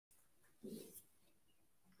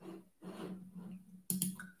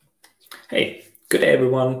Hey, good day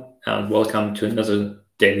everyone, and welcome to another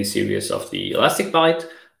daily series of the Elastic Byte.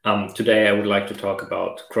 Today I would like to talk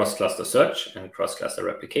about cross-cluster search and cross-cluster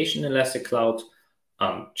replication in Elastic Cloud.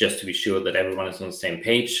 Just to be sure that everyone is on the same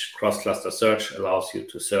page, cross-cluster search allows you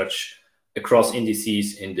to search across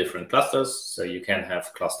indices in different clusters. So you can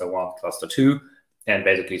have cluster 1, cluster 2, and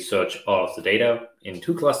basically search all of the data in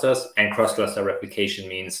 2 clusters. And cross-cluster replication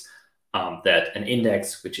means that an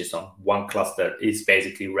index which is on one cluster is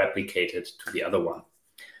basically replicated to the other one.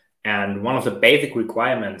 And one of the basic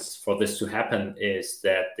requirements for this to happen is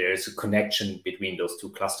that there is a connection between those 2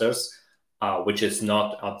 clusters, which is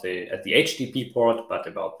not at the HTTP port, but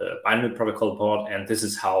about the binary protocol port. And this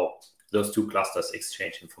is how those 2 clusters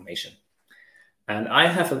exchange information. And I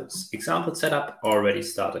have an example setup already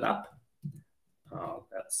started up.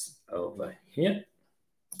 That's over here.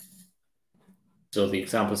 So the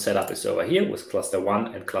example setup is over here with cluster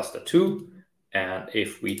 1 and cluster 2. And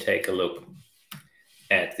if we take a look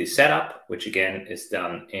at the setup, which again is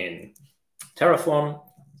done in Terraform,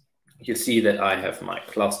 you see that I have my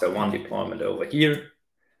cluster 1 deployment over here.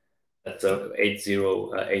 That's a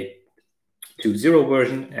 8.0.8.2.0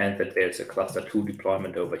 version, and that there's a cluster 2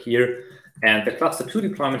 deployment over here. And the cluster 2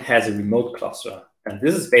 deployment has a remote cluster. And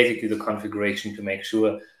this is basically the configuration to make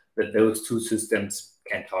sure that those 2 systems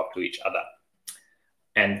can talk to each other.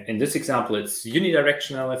 And in this example, it's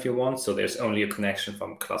unidirectional if you want. So there's only a connection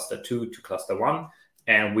from cluster 2 to cluster 1.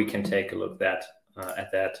 And we can take a look at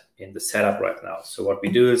that in the setup right now. So what we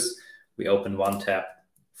do is we open one tab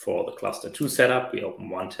for the cluster 2 setup. We open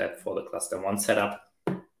one tab for the cluster 1 setup.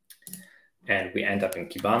 And we end up in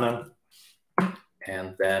Kibana.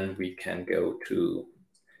 And then we can go to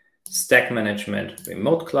stack management,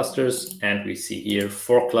 remote clusters. And we see here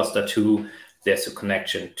for cluster 2, there's a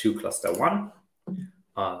connection to cluster 1.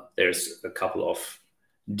 There's a couple of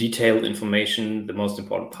detailed information. The most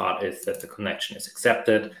important part is that the connection is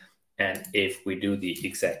accepted. And if we do the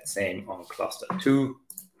exact same on cluster 2,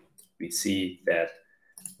 we see that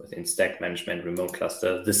within stack management remote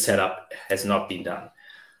cluster, the setup has not been done,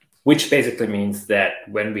 which basically means that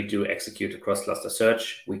when we do execute a cross-cluster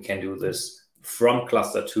search, we can do this from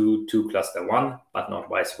cluster 2 to cluster 1, but not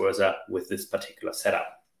vice versa with this particular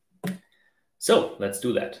setup. So let's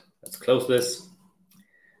do that. Let's close this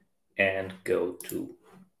and go to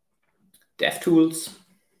DevTools.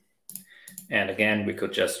 And again, we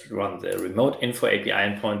could just run the remote info API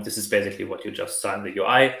endpoint. This is basically what you just saw in the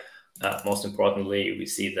UI. Most importantly, we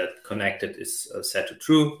see that connected is set to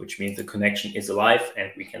true, which means the connection is alive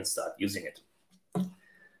and we can start using it.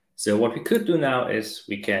 So what we could do now is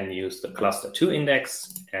we can use the cluster 2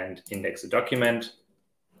 index and index a document.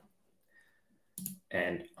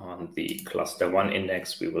 And on the cluster 1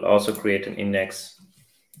 index, we will also create an index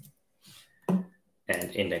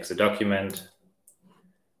and index a document.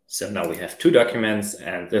 So now we have 2 documents,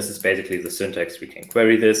 and this is basically the syntax we can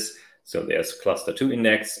query this. So there's cluster 2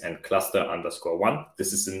 index and cluster _ 1.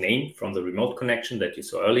 This is the name from the remote connection that you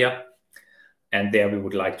saw earlier. And there we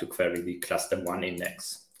would like to query the cluster 1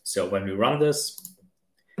 index. So when we run this,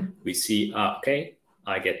 we see, okay,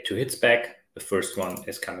 I get 2 hits back. The first one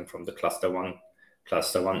is coming from the cluster 1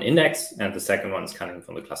 index, and the second one is coming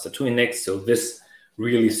from the cluster 2 index. So this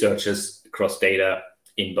really searches across data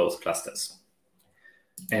in both clusters.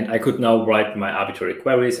 And I could now write my arbitrary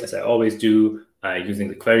queries, as I always do, using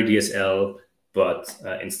the query DSL. But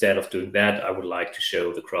instead of doing that, I would like to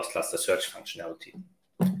show the cross-cluster search functionality.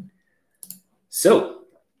 So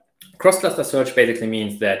cross-cluster search basically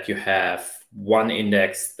means that you have one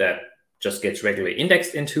index that just gets regularly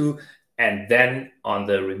indexed into. And then on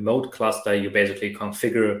the remote cluster, you basically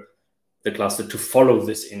configure the cluster to follow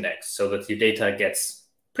this index so that your data gets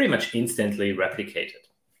pretty much instantly replicated.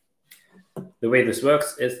 The way this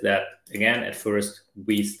works is that, again, at first,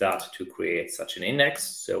 we start to create such an index.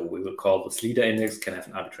 So we will call this leader index, can have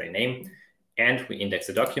an arbitrary name, and we index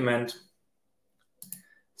a document.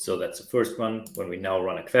 So that's the first one. When we now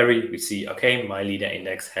run a query, we see, okay, my leader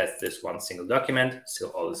index has this one single document, so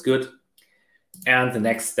all is good. And the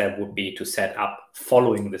next step would be to set up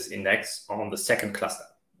following this index on the second cluster.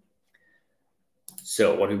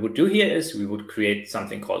 So what we would do here is we would create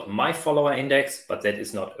something called my follower index, but that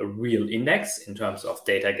is not a real index in terms of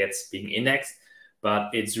data gets being indexed, but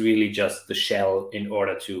it's really just the shell in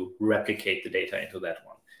order to replicate the data into that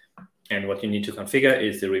one. And what you need to configure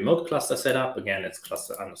is the remote cluster setup. Again, it's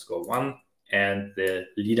cluster _ 1 and the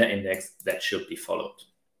leader index that should be followed.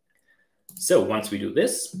 So once we do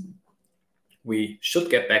this, we should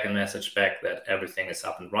get back a message back that everything is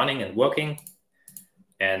up and running and working.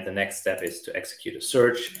 And the next step is to execute a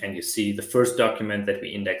search. And you see the first document that we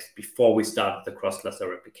indexed before we started the cross-cluster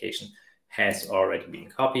replication has already been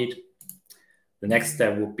copied. The next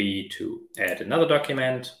step would be to add another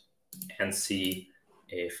document and see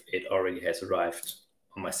if it already has arrived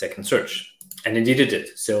on my second search. And indeed it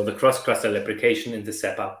did. So the cross-cluster replication in the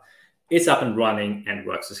setup is up and running and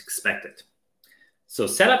works as expected. So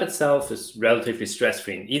setup itself is relatively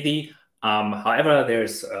stress-free and easy. However,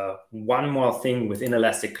 there's one more thing within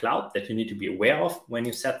Elastic Cloud that you need to be aware of when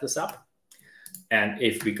you set this up. And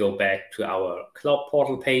if we go back to our Cloud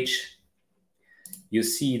Portal page, you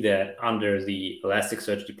see that under the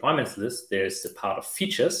Elasticsearch deployments list, there's the part of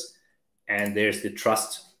features and there's the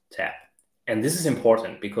trust tab. And this is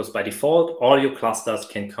important because by default, all your clusters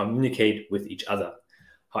can communicate with each other.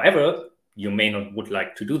 However, you may not would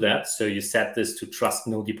like to do that. So you set this to trust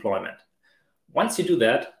no deployment. Once you do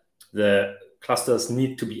that, the clusters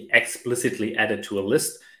need to be explicitly added to a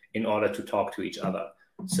list in order to talk to each other.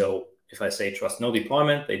 So if I say trust no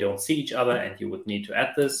deployment, they don't see each other, and you would need to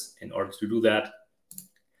add this. In order to do that,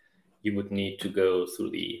 you would need to go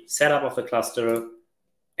through the setup of the cluster,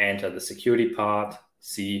 enter the security part,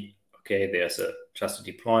 see, okay, there's a trusted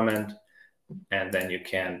deployment, and then you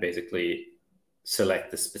can basically select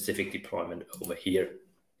the specific deployment over here.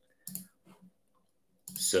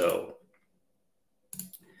 So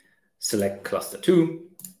select cluster 2,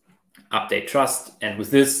 update trust, and with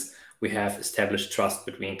this, we have established trust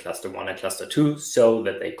between cluster 1 and cluster 2 so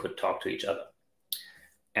that they could talk to each other.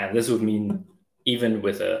 And this would mean even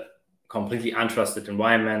with a completely untrusted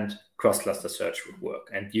environment, cross-cluster search would work.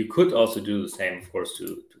 And you could also do the same, of course,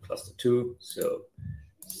 to cluster 2. So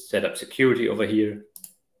set up security over here,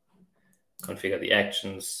 configure the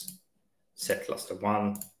actions, set cluster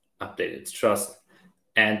 1, update its trust,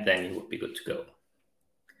 and then you would be good to go.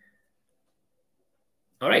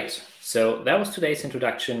 All right, so that was today's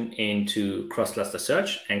introduction into cross-cluster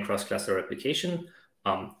search and cross-cluster replication.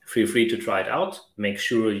 Feel free to try it out. Make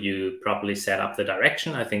sure you properly set up the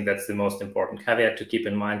direction. I think that's the most important caveat to keep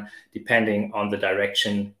in mind, depending on the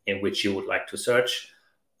direction in which you would like to search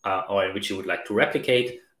or in which you would like to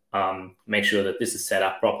replicate. Make sure that this is set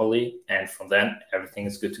up properly, and from then, everything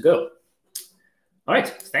is good to go. All right,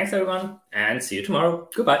 thanks everyone, and see you tomorrow.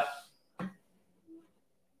 Goodbye.